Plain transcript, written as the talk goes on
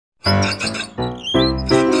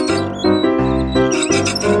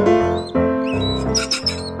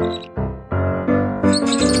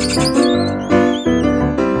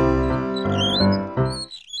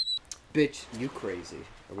Bitch, you crazy.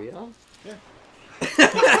 Are we on? Yeah.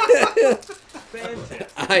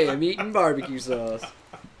 I am eating barbecue sauce.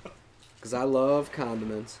 Because I love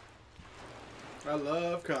condiments. I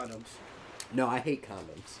love condoms. No, I hate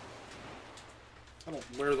condoms. I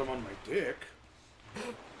don't wear them on my dick.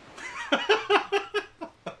 It's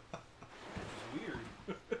weird.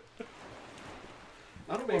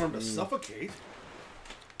 I don't want them to suffocate.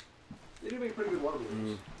 They do make pretty good water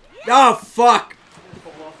balloons. Oh, fuck!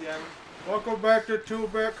 Fall off the island. Welcome back to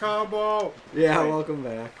 2-bit combo. Yeah, welcome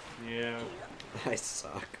back. Yeah. I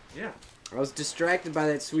suck. Yeah. I was distracted by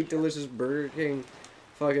that sweet, delicious Burger King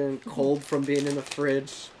fucking cold from being in the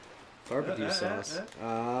fridge barbecue sauce.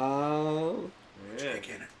 Oh. Yeah.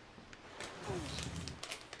 Chicken.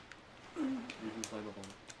 You can climb up on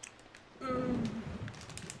it.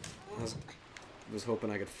 I was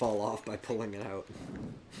hoping I could fall off by pulling it out.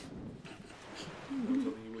 I was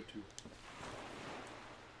hoping you would too.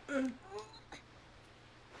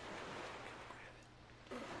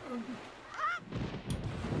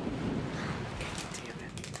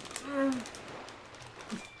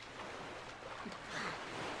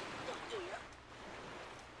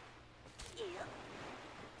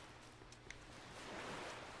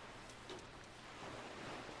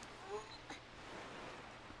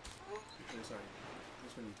 Okay, sorry.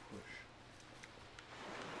 This one you push.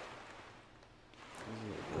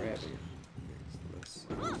 Grab you. This.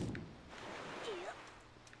 God,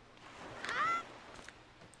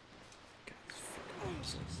 this fucking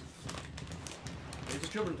useless. It's a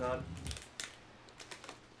children, Todd.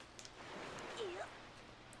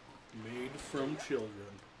 Made from children.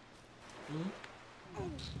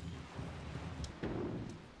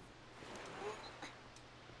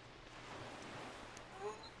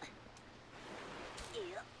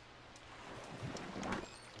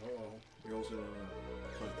 Uh-oh. You're also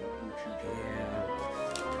like the choo-choo.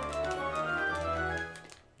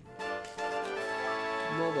 Yeah.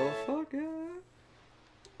 Motherfucker.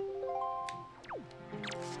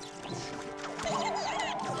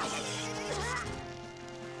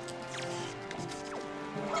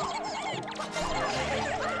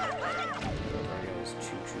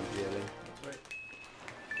 That's right.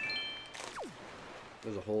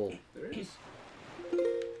 There's a hole. There is. Put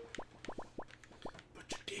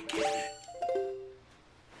your dick in it.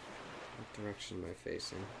 What direction am I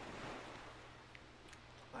facing?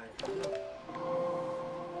 I don't know.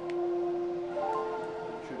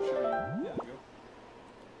 Should show you. Yeah, there we go.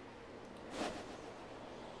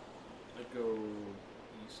 I'd go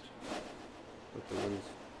east. But the ones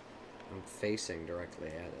I'm facing directly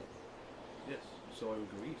at it. Yes, so I would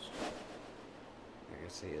go east. I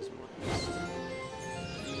guess he is more east.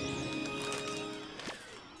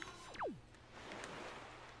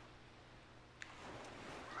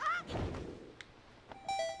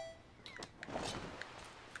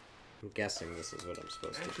 I'm guessing this is what I'm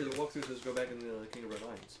supposed to do. Actually, the walkthrough says go back in the King of Red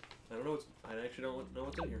Lions. I don't know what's. I actually don't know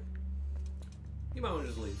what's in here. You might want to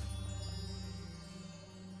just leave.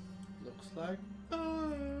 Looks like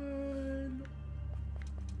fun.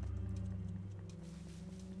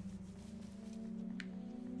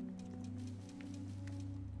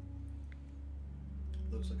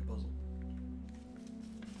 Looks like a puzzle.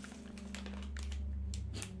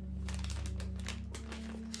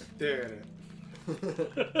 I did it.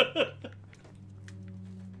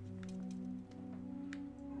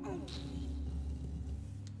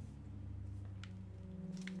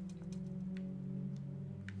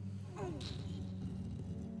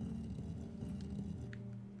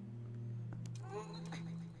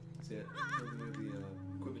 See it? Look near the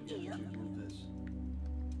equipment you have to move this.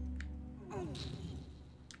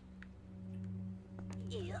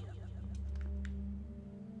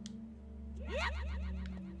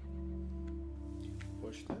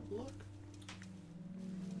 Push that block.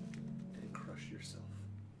 And crush yourself.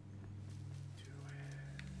 Do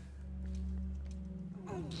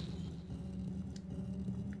it.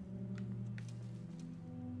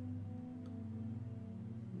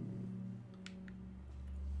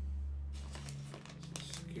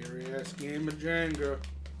 Scary ass game of Jenga.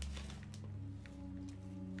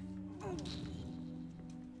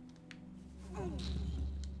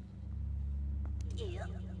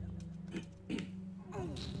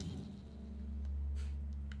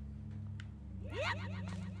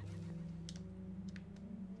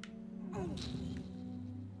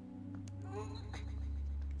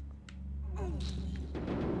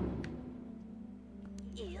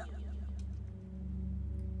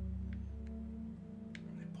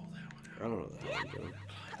 I don't know what the hell I'm doing.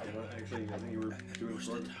 Actually, I think you were doing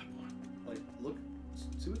sort of, like, look,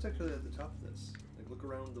 see what's actually at the top of this. Like, look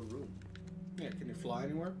around the room. Yeah, can you fly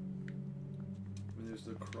anywhere? I mean, there's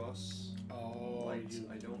the cross lights.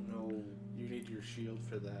 I don't know. You need your shield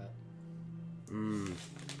for that.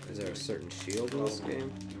 Is there a certain shield in this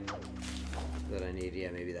game that I need?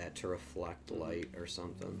 Yeah, maybe that to reflect light or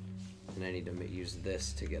something. And I need to use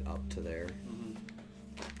this to get up to there.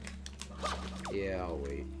 Yeah, I'll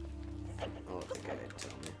wait. I'll let the guy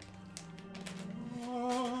tell me.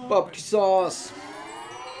 Barbecue sauce!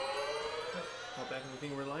 Hop back in the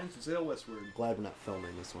Finger Lines and sail westward. Glad we're not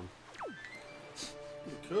filming this one.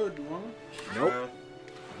 You could, you want? Nope.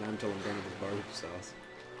 Not until I'm done with this barbecue sauce.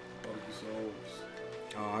 Barbecue sauce.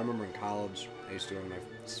 Oh, I remember in college, I used to go in my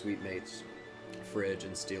sweet mate's fridge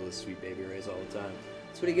and steal his Sweet Baby Rays all the time.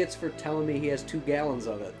 That's what he gets for telling me he has 2 gallons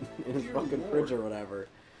of it in his fucking fridge or whatever.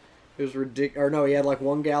 It was ridiculous. Or no, he had like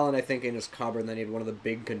 1 gallon, I think, in his cupboard, and then he had one of the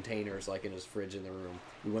big containers like in his fridge in the room.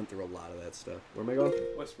 We went through a lot of that stuff. Where am I going?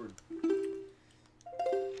 Westward.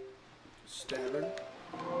 Stabbing.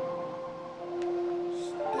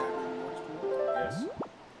 Yes.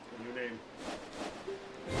 Your name.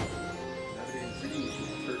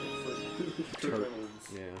 Nowadays,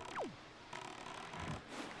 Yeah.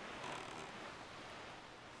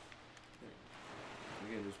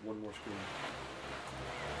 Again, there's one more screen.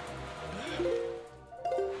 It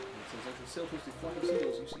says actually sail towards the flock of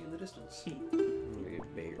seagulls you see in the distance. I'm gonna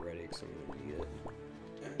get bait ready because I'm gonna need it.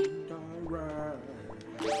 And I ride.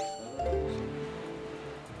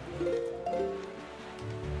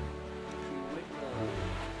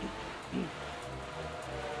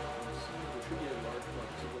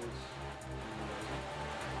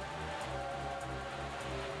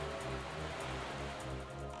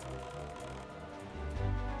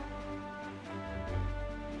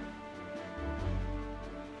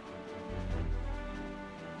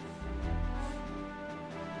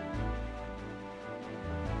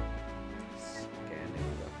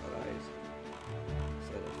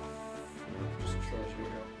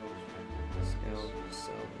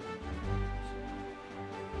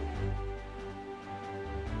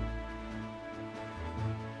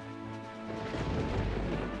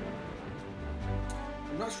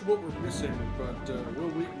 I'm not sure what we're missing, but Will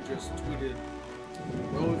Wheaton just tweeted,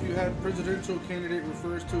 well, if you had presidential candidate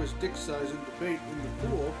refers to his dick size in debate in the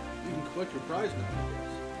pool, you can collect your prize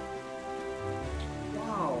nowadays.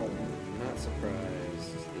 Wow. Not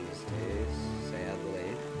surprised these days,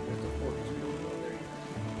 sadly. There's a fortress building over there.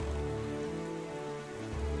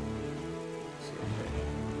 See a fish.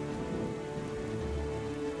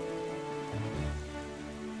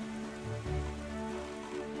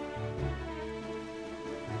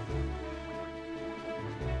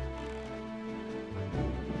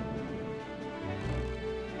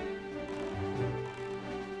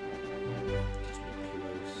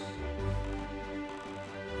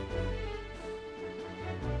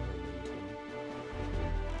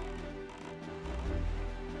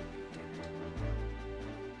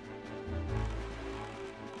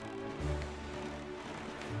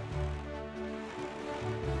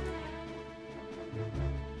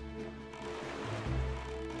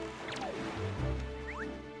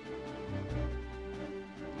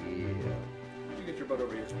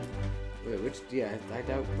 Over here. Wait, which? Yeah, I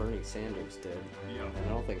doubt Bernie Sanders did. Yeah. And I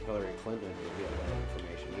don't think Hillary Clinton revealed that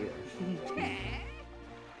information either.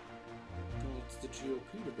 Well, it's the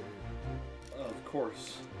GOP debate. Of course.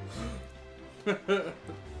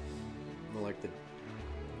 More like the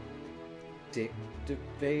dick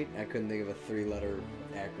debate. I couldn't think of a 3-letter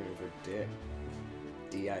acronym for dick.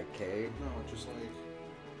 D-I-K. No, just like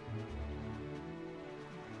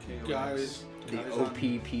KOX. guys. The Guys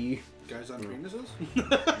OPP. Guys on penises?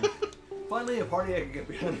 Finally, a party I can get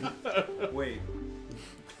behind. Wait.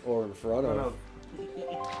 Or in front of. No.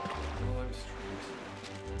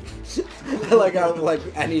 I like how, like,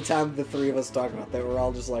 anytime the 3 of us talk about that, we're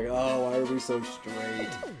all just like, oh, why are we so straight?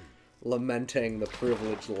 Lamenting the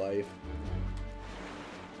privileged life.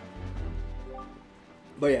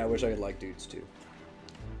 But yeah, I wish I could like dudes too.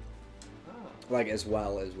 Like, as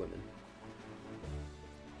well as women.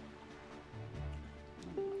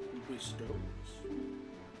 We stones.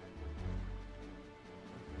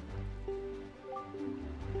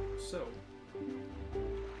 So,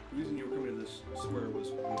 the reason you were coming to this square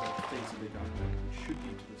was we have things that they got that should be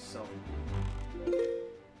to the south.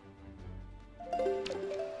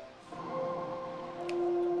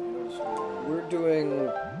 We're doing...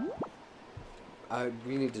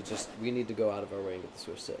 we need to go out of our way and get the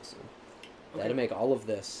Swiss Citizen. That'd make all of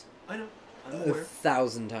this I know. I'm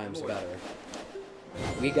 1,000 times better.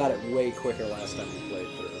 We got it way quicker last time we played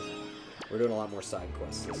through. We're doing a lot more side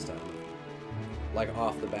quests this time. Like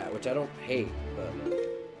off the bat, which I don't hate, but...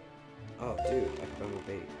 Oh, dude, I can buy more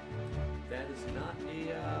bait. That is not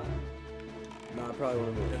a, No, I probably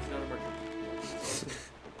want to move. that's not a merchant.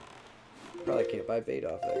 Probably can't buy bait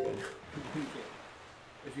off that guy.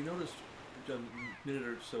 If you noticed a minute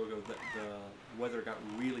or so ago that the weather got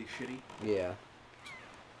really shitty, Yeah.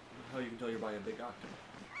 how you can tell you're buying a big octa.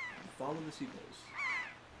 Follow the seagulls.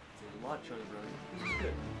 There's a lot showing around. This is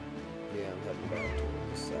good. Yeah, I'm heading back to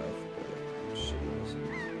the south, but shitty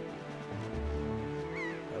missiles.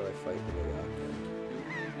 How do I fight the big octopus?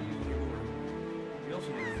 You use your lure. You also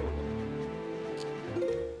need a photo.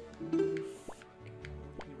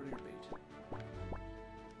 Get rid of your bait.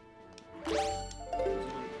 There's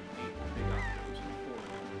only 8 big octopus and 4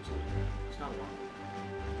 octopus, so it's not a lot.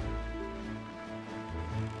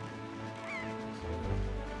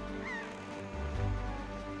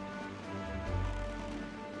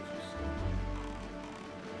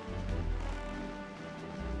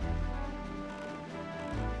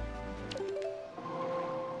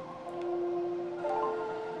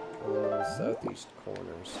 I'm in the southeast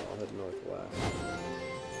corner, so I'll head northwest.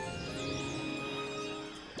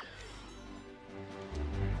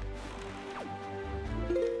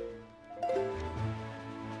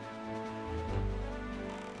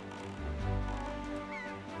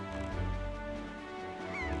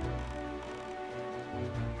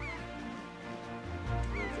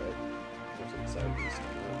 Where's it? Southeast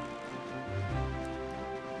corner.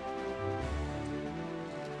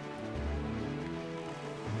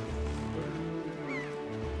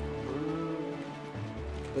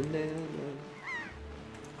 Banana.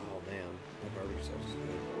 Oh man, that barbecue sauce is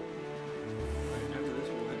good. Right, after this,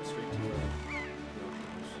 we'll head straight to the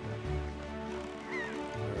octopus.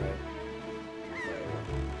 Alright. If I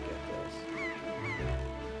get this.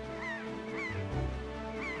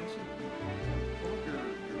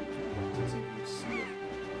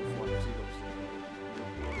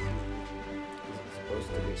 It's supposed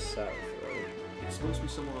to be south, right? It's supposed to be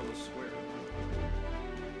somewhere on the square.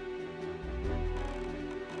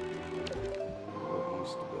 Go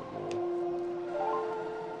east a bit more.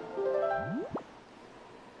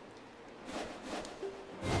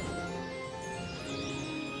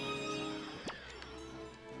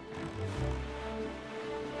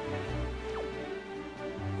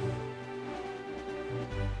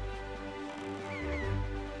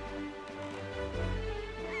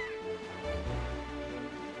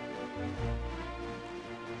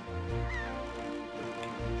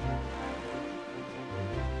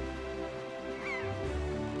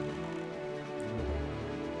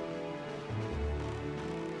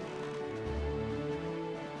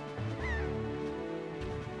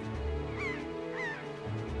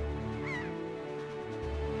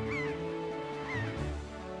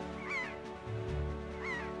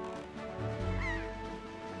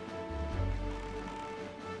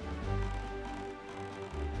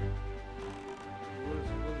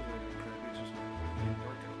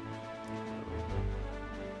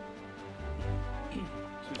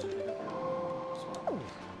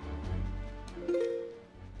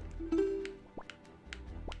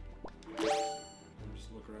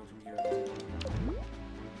 Just look around from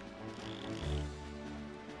here.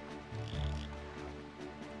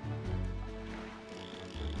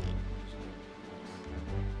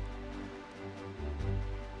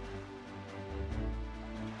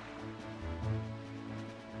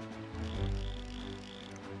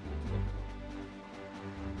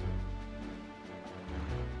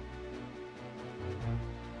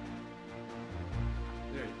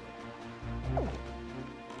 There you go.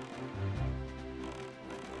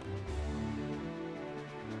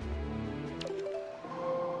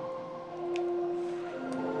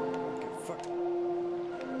 Fuck. God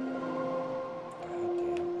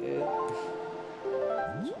damn it.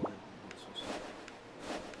 That's fine. It's just-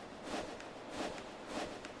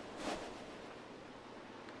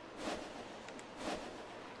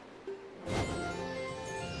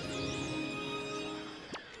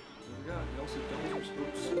 So we got, it also doubles your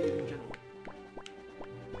scope speed in general.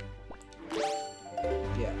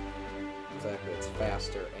 Yeah. Exactly. It's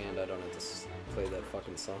faster, and I don't have to play that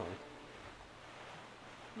fucking song.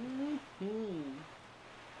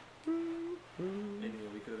 Anyway,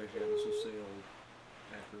 we could have actually had this for sale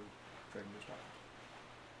after Dragon Ball stopped.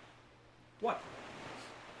 What?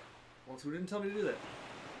 Well, so we didn't tell me to do that.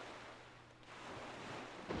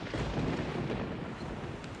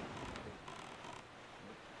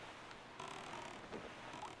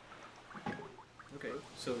 Okay,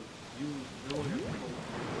 so you no longer have control.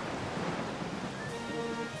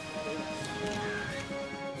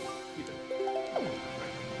 Keep it.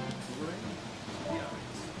 Right. Boomerang?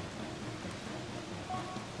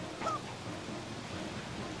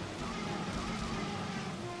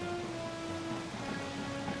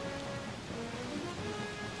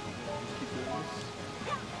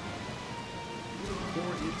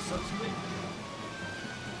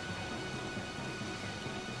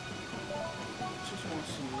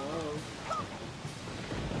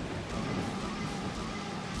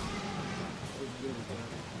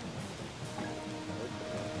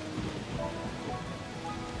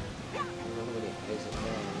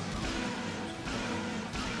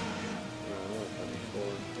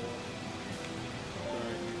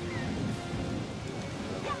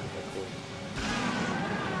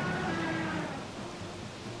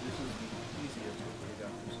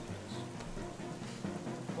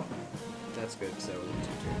 that's good because I was 2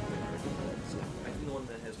 turns there. So, I think the one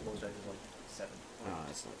that has most dice is on 7.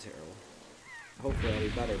 that's not terrible. Hopefully I'll be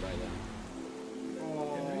better by then.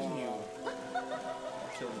 And the reason you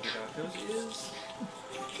killed the big octos is...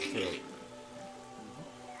 True.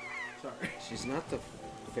 Sorry. She's not the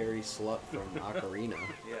fairy slut from Ocarina,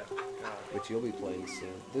 Yeah, God. which you'll be playing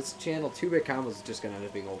soon. This channel, 2-bit combos, is just gonna end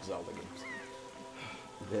up being old Zelda games.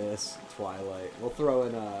 This, Twilight. We'll throw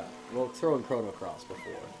in Chrono Cross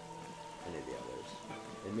before any of the others.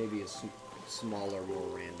 And maybe a smaller, more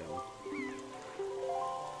random.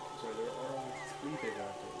 So there are only 3 big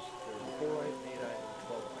octos. There's 4-eye, 8-eye, and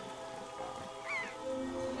 12-eye.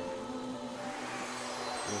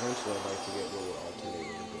 Eventually I'd like to get little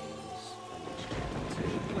alternating games on each channel too.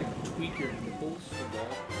 You can, like, tweak your nipples a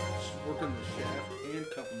lot, work on the shaft, and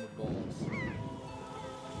cup them with balls.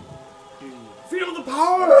 Feel the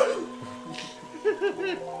power!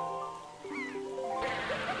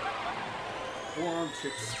 Forearm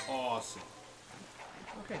chicks are awesome.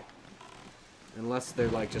 Okay. Unless they're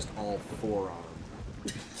like just all forearm.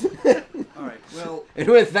 Alright, well... And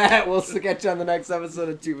with that, we'll catch you on the next episode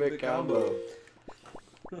of 2-Bit The Combo. Combo.